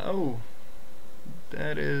 oh,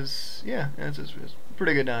 that is, yeah, that's a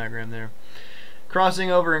pretty good diagram there.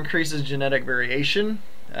 Crossing over increases genetic variation.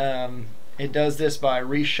 It does this by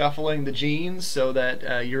reshuffling the genes so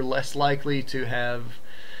that you're less likely to have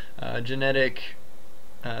genetic,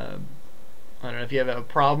 I don't know, if you have a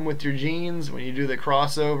problem with your genes, when you do the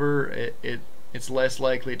crossover, it's less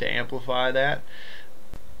likely to amplify that.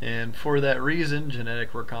 And for that reason,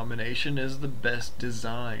 genetic recombination is the best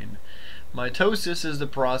design. Mitosis is the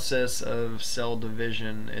process of cell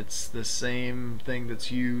division. It's the same thing that's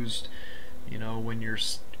used, you know, when you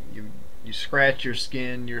scratch your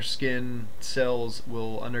skin cells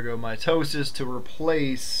will undergo mitosis to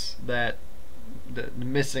replace the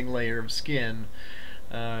missing layer of skin.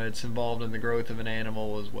 It's involved in the growth of an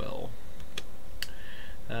animal as well.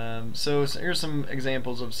 So here's some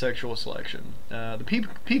examples of sexual selection. The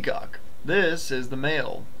peacock. This is the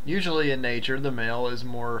male. Usually in nature, the male is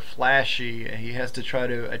more flashy. He has to try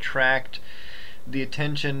to attract the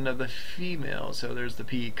attention of the female. So there's the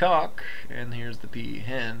peacock, and here's the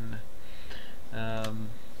peahen.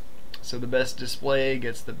 So the best display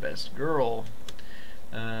gets the best girl.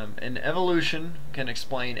 And evolution can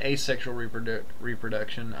explain asexual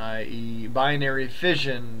reproduction, i.e., binary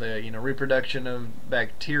fission, the reproduction of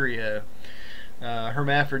bacteria.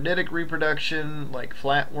 Hermaphroditic reproduction, like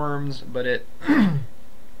flatworms, but it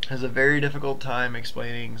has a very difficult time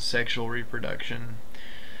explaining sexual reproduction.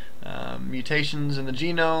 Mutations in the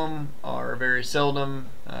genome are very seldom.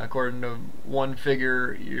 According to one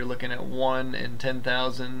figure, you're looking at 1 in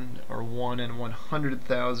 10,000 or 1 in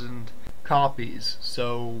 100,000 copies.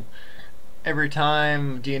 So every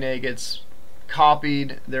time DNA gets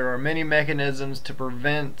copied, there are many mechanisms to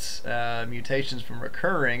prevent mutations from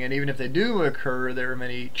occurring, and even if they do occur, there are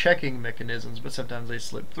many checking mechanisms, but sometimes they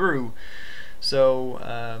slip through. So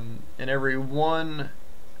in every one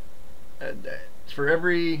for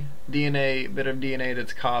every bit of DNA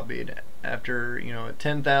that's copied, after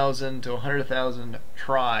 10,000 to 100,000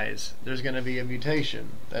 tries, there's going to be a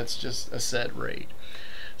mutation. That's just a set rate.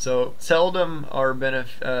 So seldom are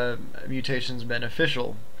mutations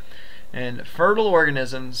beneficial. And fertile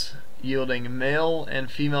organisms yielding male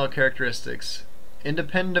and female characteristics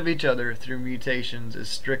independent of each other through mutations is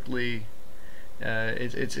strictly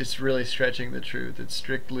it's really stretching the truth. It's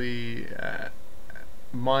strictly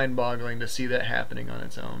mind-boggling to see that happening on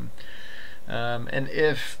its own. And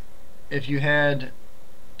if you had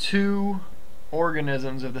two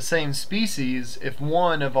organisms of the same species, if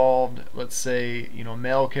one evolved, let's say,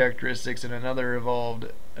 male characteristics and another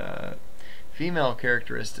evolved female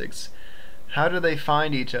characteristics, how do they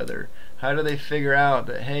find each other? How do they figure out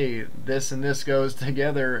that, hey, this and this goes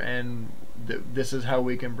together and this is how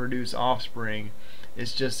we can produce offspring?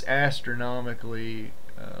 It's just astronomically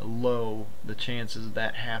low, the chances of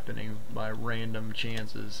that happening by random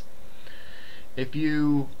chances. If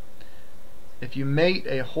you mate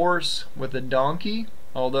a horse with a donkey,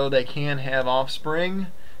 although they can have offspring,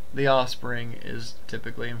 the offspring is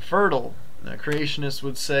typically infertile. Now, creationists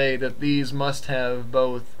would say that these must have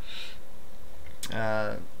both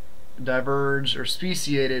diverged or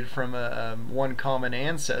speciated from one common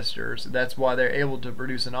ancestor, so that's why they're able to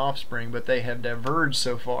produce an offspring, but they have diverged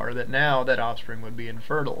so far that now that offspring would be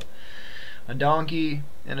infertile. A donkey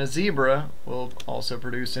and a zebra will also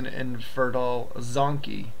produce an infertile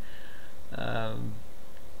zonkey.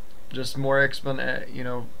 Just more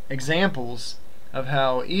examples of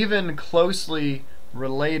how even closely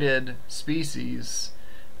related species,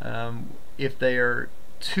 if they are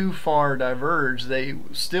too far diverged, they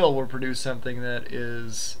still will produce something that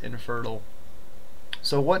is infertile.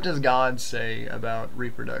 So what does God say about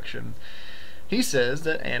reproduction? He says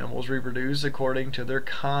that animals reproduce according to their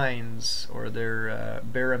kinds, or their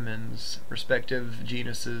baramins, respective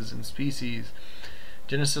genuses and species.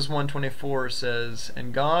 Genesis 1:24 says,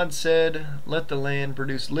 "And God said, let the land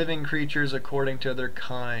produce living creatures according to their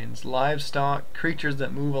kinds, livestock, creatures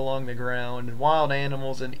that move along the ground, and wild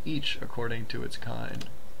animals, and each according to its kind."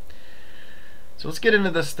 So let's get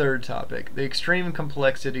into this third topic, the extreme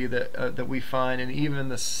complexity that we find in even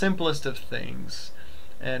the simplest of things,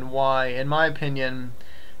 and why, in my opinion,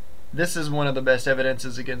 this is one of the best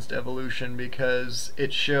evidences against evolution, because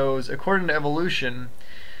it shows, according to evolution,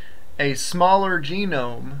 a smaller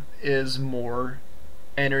genome is more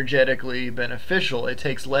energetically beneficial. It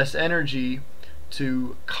takes less energy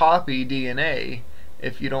to copy DNA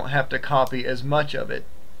if you don't have to copy as much of it.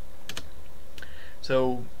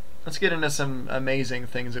 So let's get into some amazing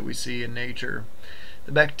things that we see in nature.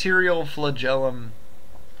 The bacterial flagellum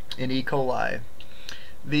in E. coli.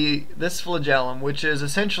 This flagellum, which is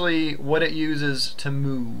essentially what it uses to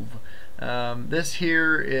move. This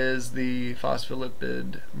here is the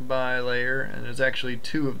phospholipid bilayer, and there's actually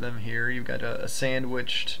two of them here. You've got a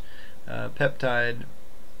sandwiched peptide,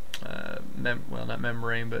 well, not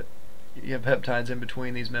membrane, but you have peptides in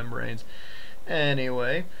between these membranes.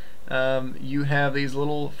 Anyway, you have these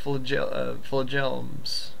little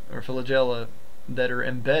flagellums, or flagella, that are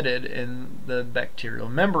embedded in the bacterial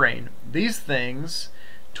membrane. These things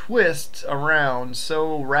twist around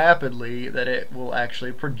so rapidly that it will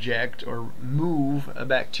actually project or move a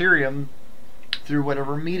bacterium through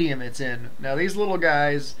whatever medium it's in. Now, these little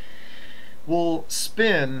guys will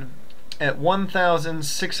spin at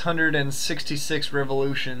 1,666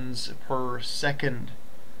 revolutions per second.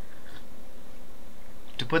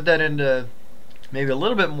 To put that into maybe a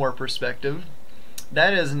little bit more perspective,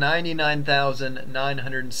 that is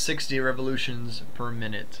 99,960 revolutions per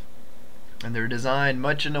minute. And they're designed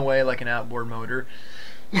much in a way like an outboard motor.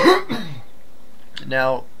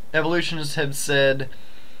 Now, evolutionists have said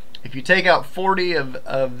if you take out 40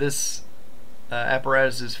 of this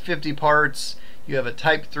apparatus's 50 parts, you have a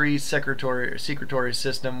type 3 secretory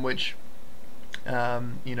system, which the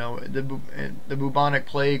bubonic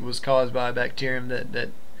plague was caused by a bacterium that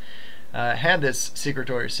had this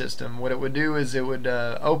secretory system. What it would do is it would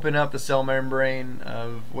open up the cell membrane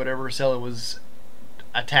of whatever cell it was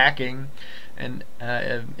attacking and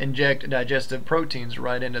inject digestive proteins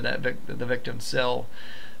right into the victim's cell.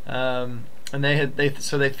 And they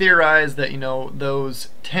theorized that those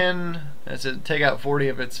 10, take out 40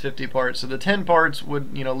 of its 50 parts, so the 10 parts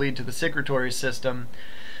would lead to the secretory system.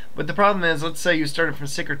 But the problem is, let's say you started from a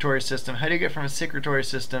secretory system. How do you get from a secretory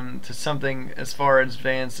system to something as far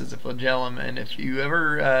advanced as a flagellum? And if you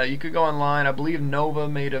ever, you could go online. I believe Nova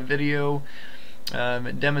made a video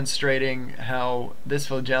demonstrating how this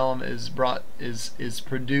flagellum is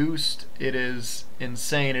produced. It is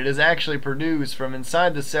insane. It is actually produced from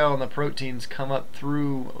inside the cell, and the proteins come up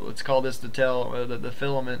through, let's call this the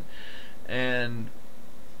filament, and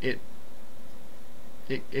they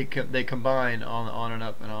combine on and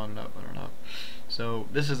up and on and up and up. So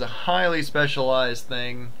this is a highly specialized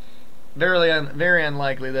thing. Very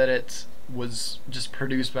unlikely that it was just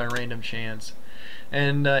produced by random chance.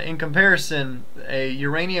 And in comparison, a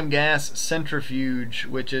uranium gas centrifuge,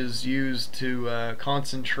 which is used to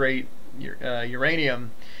concentrate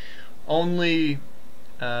uranium, only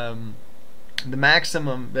the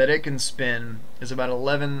maximum that it can spin is about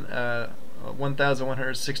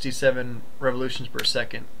 1,167 revolutions per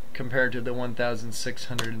second. compared to the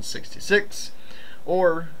 1,666,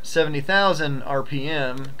 or 70,000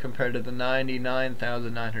 RPM compared to the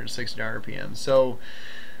 99,960 RPM. So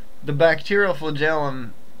the bacterial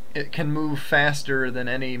flagellum, it can move faster than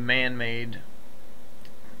any man-made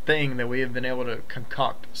thing that we have been able to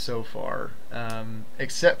concoct so far,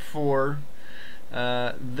 except for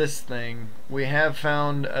this thing. We have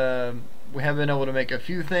found we have been able to make a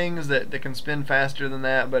few things that can spin faster than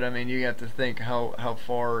that, but I mean, you have to think how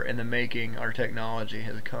far in the making our technology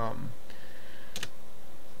has come.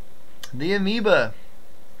 The amoeba,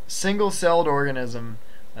 single-celled organism.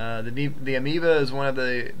 The amoeba is one of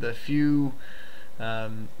the few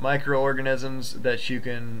microorganisms that you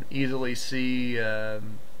can easily see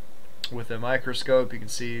with a microscope. You can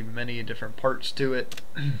see many different parts to it.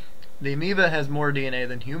 The amoeba has more DNA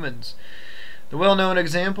than humans. The well-known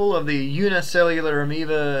example of the unicellular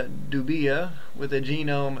amoeba dubia, with a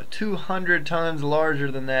genome 200 times larger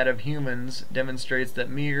than that of humans, demonstrates that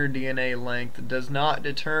mere DNA length does not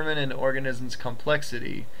determine an organism's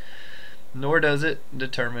complexity, nor does it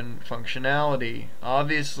determine functionality.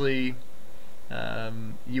 Obviously,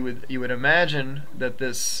 you would imagine that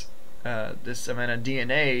this amount of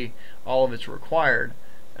DNA, all of it's required.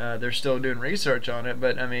 They're still doing research on it,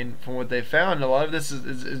 but I mean, from what they found, a lot of this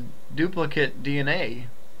is duplicate DNA.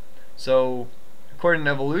 So, according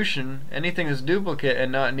to evolution, anything that's duplicate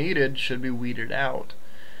and not needed should be weeded out.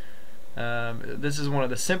 This is one of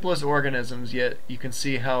the simplest organisms, yet you can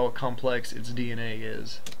see how complex its DNA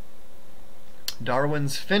is.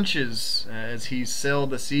 Darwin's finches, as he sailed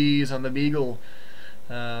the seas on the Beagle,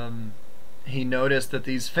 he noticed that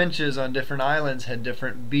these finches on different islands had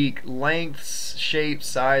different beak lengths, shapes,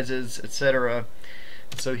 sizes, etc.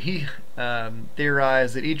 So he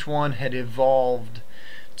theorized that each one had evolved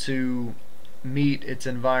to meet its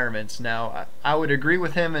environments. Now, I would agree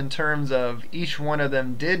with him in terms of each one of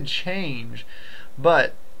them did change,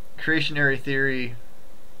 but creationary theory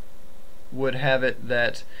would have it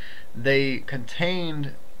that they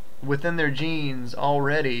contained within their genes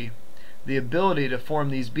already the ability to form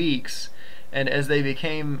these beaks, and as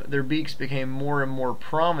their beaks became more and more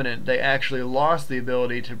prominent, they actually lost the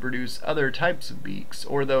ability to produce other types of beaks,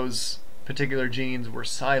 or those particular genes were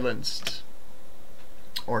silenced.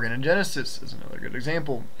 Organogenesis is another good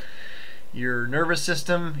example. Your nervous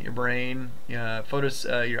system, your brain, your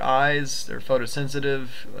eyes, they're photosensitive.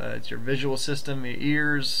 It's your visual system, your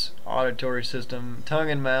ears, auditory system,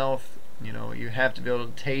 tongue and mouth. You know, you have to be able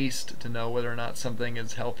to taste to know whether or not something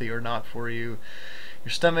is healthy or not for you.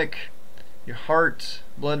 Your stomach, your heart,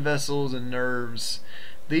 blood vessels, and nerves.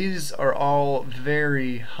 These are all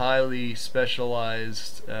very highly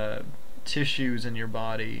specialized tissues in your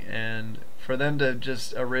body, and for them to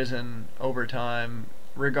just arisen over time,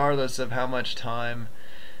 regardless of how much time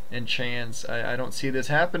and chance, I don't see this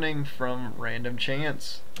happening from random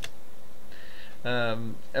chance.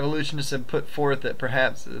 Evolutionists have put forth that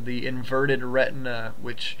perhaps the inverted retina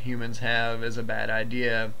which humans have is a bad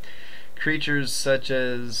idea. Creatures such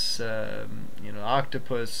as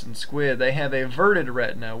octopus and squid, they have a verted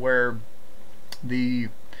retina where the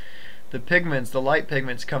pigments, the light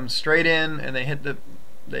pigments, come straight in and they hit the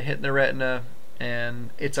retina, and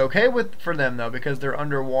it's okay for them though, because they're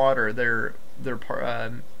underwater. They're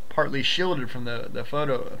partly shielded from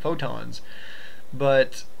the photons.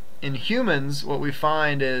 But in humans, what we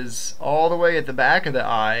find is all the way at the back of the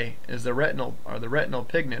eye is the retinal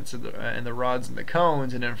pigments and the rods and the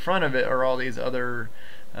cones, and in front of it are all these other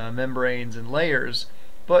membranes and layers.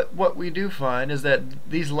 But what we do find is that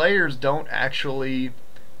these layers don't actually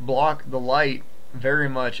block the light very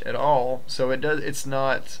much at all, so it's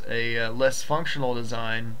not a less functional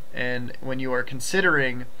design. And when you are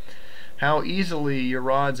considering how easily your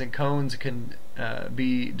rods and cones can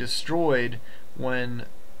be destroyed when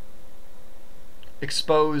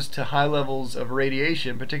exposed to high levels of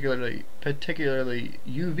radiation, particularly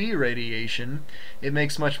UV radiation, it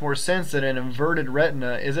makes much more sense that an inverted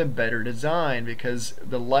retina is a better design, because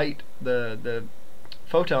the light, the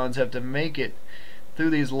photons have to make it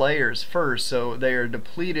through these layers first, so they are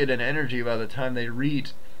depleted in energy by the time they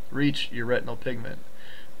reach your retinal pigment.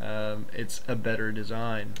 It's a better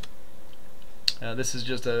design. This is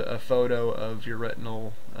just a photo of your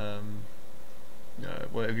retinal,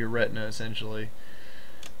 of your retina, essentially.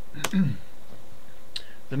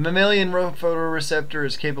 The mammalian photoreceptor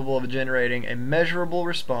is capable of generating a measurable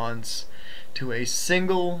response to a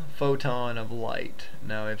single photon of light.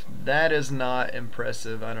 Now, if that is not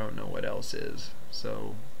impressive, I don't know what else is.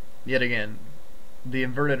 So, yet again, the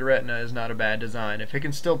inverted retina is not a bad design. If it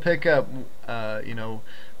can still pick up,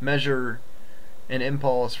 measure an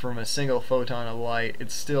impulse from a single photon of light,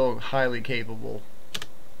 it's still highly capable.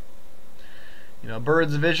 You know, a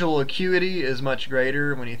bird's visual acuity is much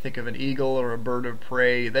greater. When you think of an eagle or a bird of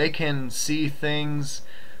prey, they can see things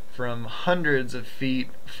from hundreds of feet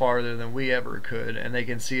farther than we ever could, and they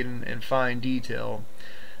can see it in fine detail.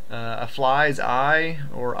 A fly's eye,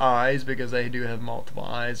 or eyes, because they do have multiple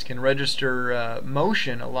eyes, can register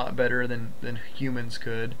motion a lot better than humans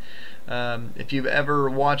could. If you've ever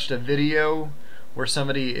watched a video where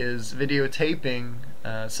somebody is videotaping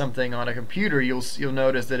something on a computer, you'll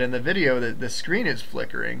notice that in the video that the screen is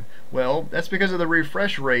flickering. Well, that's because of the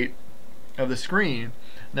refresh rate of the screen.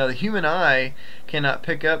 Now, the human eye cannot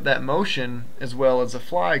pick up that motion as well as a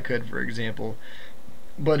fly could, for example,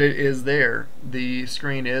 but it is there. The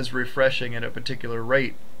screen is refreshing at a particular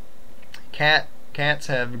rate. Cats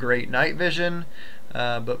have great night vision,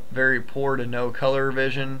 but very poor to no color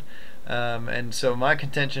vision. And so my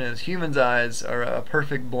contention is humans' eyes are a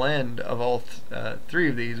perfect blend of all three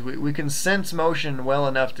of these. We can sense motion well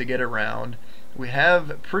enough to get around. We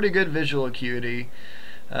have pretty good visual acuity,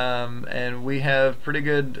 and we have pretty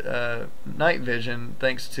good night vision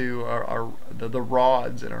thanks to the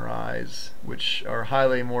rods in our eyes, which are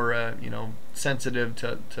highly more sensitive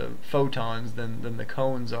to photons than the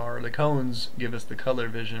cones are. The cones give us the color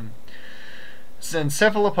vision. Since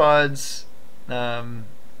cephalopods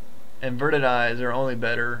inverted eyes are only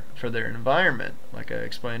better for their environment, like I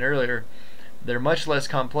explained earlier. They're much less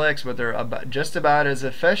complex, but they're just about as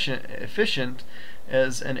efficient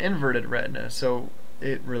as an inverted retina. So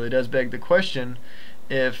it really does beg the question,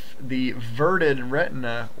 if the verted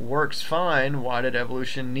retina works fine, why did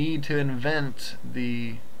evolution need to invent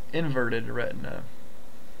the inverted retina?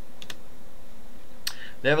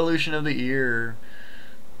 The evolution of the ear,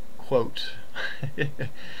 quote,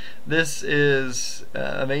 this is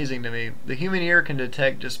amazing to me. The human ear can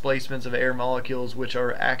detect displacements of air molecules which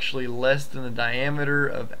are actually less than the diameter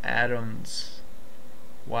of atoms.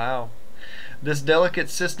 Wow. This delicate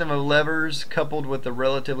system of levers, coupled with the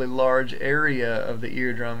relatively large area of the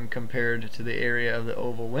eardrum compared to the area of the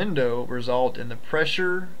oval window, result in the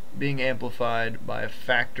pressure being amplified by a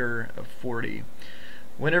factor of 40.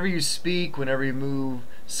 Whenever you speak, whenever you move,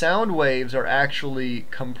 sound waves are actually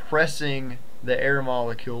compressing the air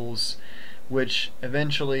molecules, which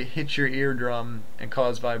eventually hit your eardrum and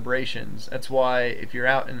cause vibrations. That's why if you're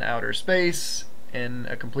out in outer space in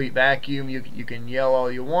a complete vacuum, you can yell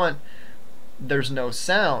all you want. There's no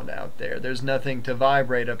sound out there. There's nothing to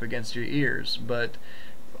vibrate up against your ears. But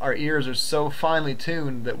our ears are so finely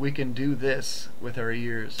tuned that we can do this with our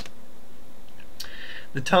ears.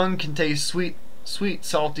 The tongue can taste sweet,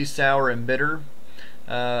 salty, sour, and bitter.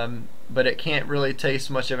 But it can't really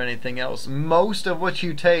taste much of anything else. Most of what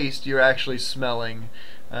you taste, you're actually smelling.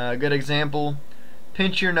 A good example,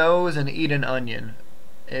 pinch your nose and eat an onion.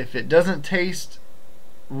 If it doesn't taste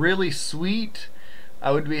really sweet,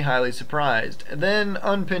 I would be highly surprised. Then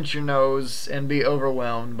unpinch your nose and be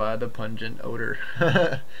overwhelmed by the pungent odor.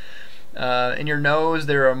 In your nose,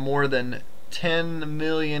 there are more than 10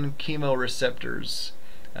 million chemoreceptors,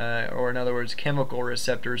 or in other words, chemical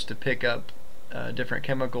receptors to pick up different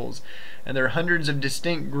chemicals, and there are hundreds of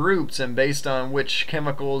distinct groups, and based on which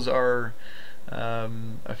chemicals are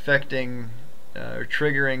affecting or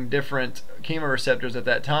triggering different chemoreceptors at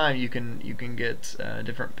that time, you can get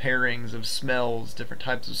different pairings of smells, different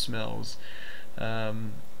types of smells,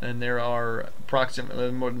 and there are approximately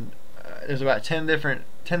more than there's about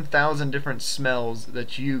 10,000 different smells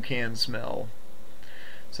that you can smell.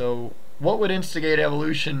 So what would instigate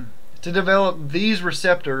evolution to develop these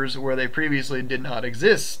receptors where they previously did not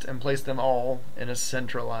exist and place them all in a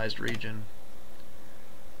centralized region?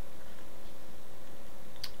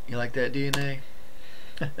 You like that DNA?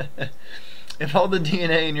 If all the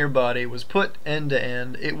DNA in your body was put end to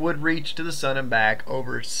end, it would reach to the sun and back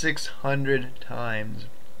over 600 times.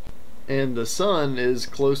 And the sun is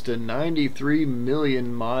close to 93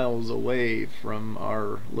 million miles away from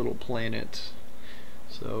our little planet.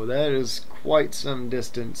 So that is quite some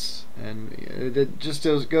distance, and it just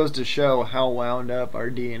goes to show how wound up our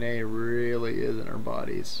DNA really is in our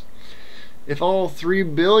bodies. If all 3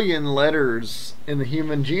 billion letters in the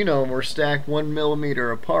human genome were stacked 1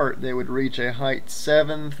 millimeter apart, they would reach a height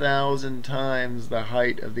 7,000 times the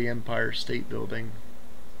height of the Empire State Building.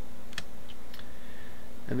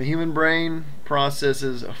 And the human brain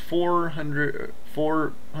processes 400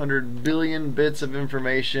 billion bits of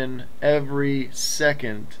information every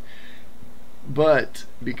second. But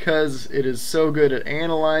because it is so good at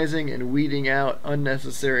analyzing and weeding out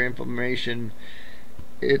unnecessary information,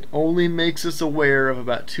 it only makes us aware of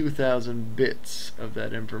about 2,000 bits of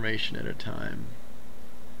that information at a time.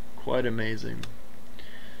 Quite amazing.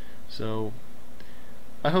 So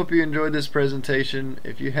I hope you enjoyed this presentation.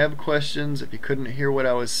 If you have questions, if you couldn't hear what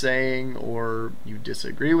I was saying, or you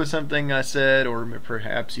disagree with something I said, or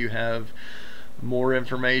perhaps you have more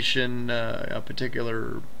information, a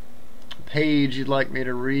particular page you'd like me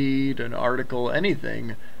to read, an article,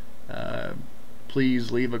 anything,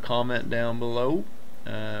 please leave a comment down below.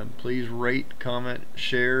 Please rate, comment,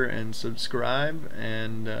 share, and subscribe,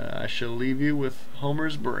 and I shall leave you with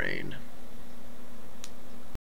Homer's brain.